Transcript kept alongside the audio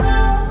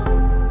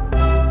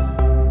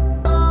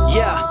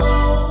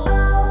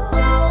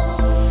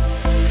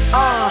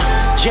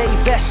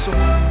vessel,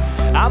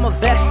 I'm a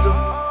vessel.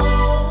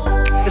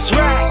 That's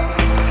right.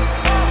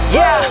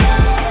 Yeah,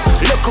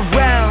 look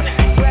around,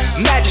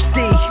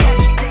 majesty,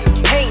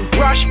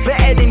 paintbrush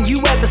better than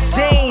you ever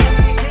seen.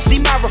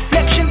 See my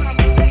reflection?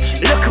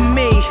 Look at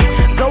me.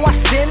 Though I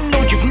sin,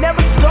 Lord, you've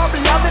never stopped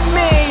loving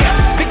me.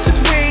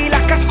 Victory,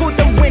 like I scored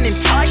the winning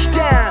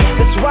touchdown.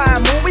 That's why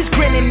I'm always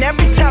grinning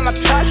every time I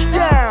touch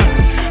down.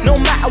 No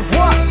matter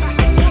what,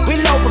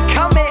 we'll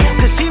overcome it,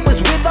 cause he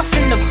was with us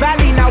in the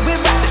valley, now we're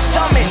at the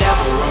summit.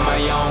 Never on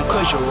my own,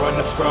 cause you're on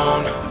the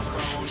throne.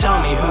 Tell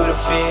me who to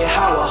fear,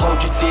 how I hold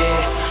you dear.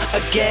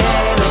 Again,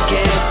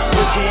 again,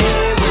 with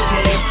him,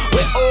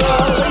 we're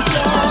always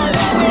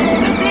gonna win.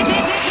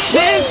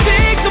 Then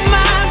sing to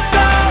my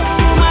soul,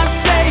 my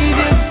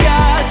Savior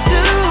God,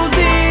 to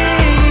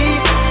thee.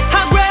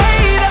 How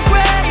great, how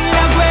great,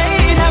 how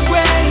great, how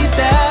great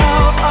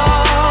thou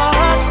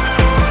art.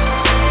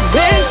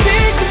 Then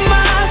sing to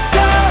my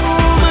soul,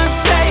 my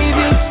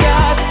Savior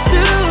God,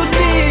 to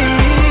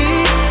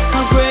thee.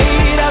 How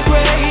great, how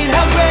great,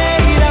 how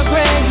great, how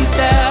great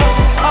thou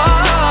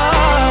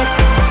art.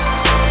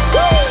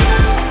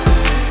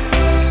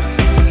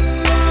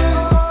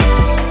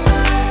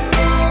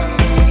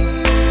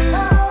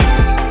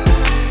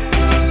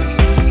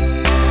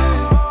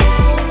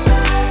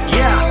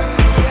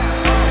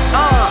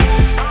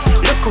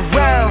 Look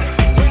around,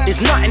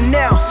 there's nothing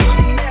else.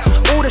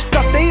 All the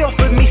stuff they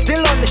offered me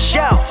still on the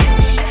shelf.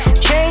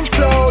 Change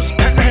clothes,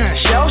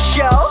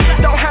 show.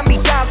 Don't hand me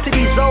down to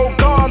these old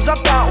garms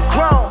I've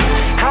outgrown.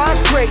 How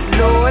great,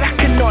 Lord, I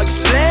cannot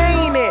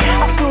explain it.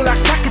 I feel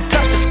like I could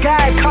touch the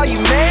sky, call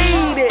you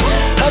made it.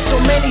 Heard so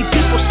many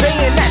people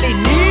saying that they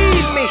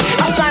need me.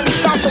 I finally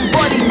found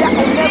somebody that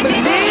will never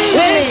leave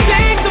Then me.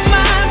 sing to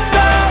my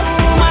soul,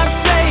 my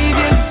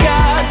Savior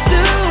God,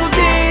 to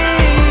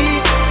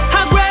thee.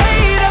 How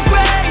great, how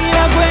great,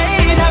 how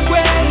great, how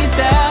great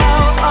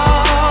thou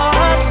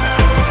art.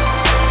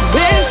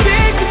 Then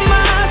sing to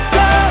my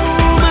soul,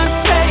 my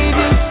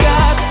Savior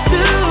God,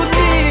 to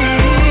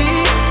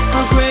thee.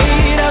 How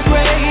great, how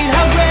great,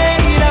 how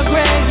great, how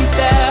great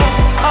thou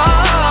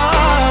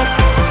art.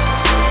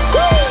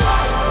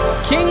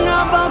 King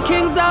of all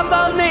kings of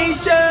all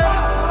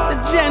nations, the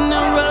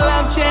general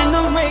of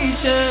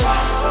generations.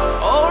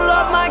 Oh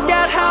Lord, my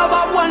God, how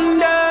I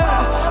wonder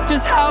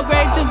just how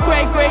great, just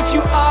great, great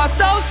you are.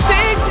 So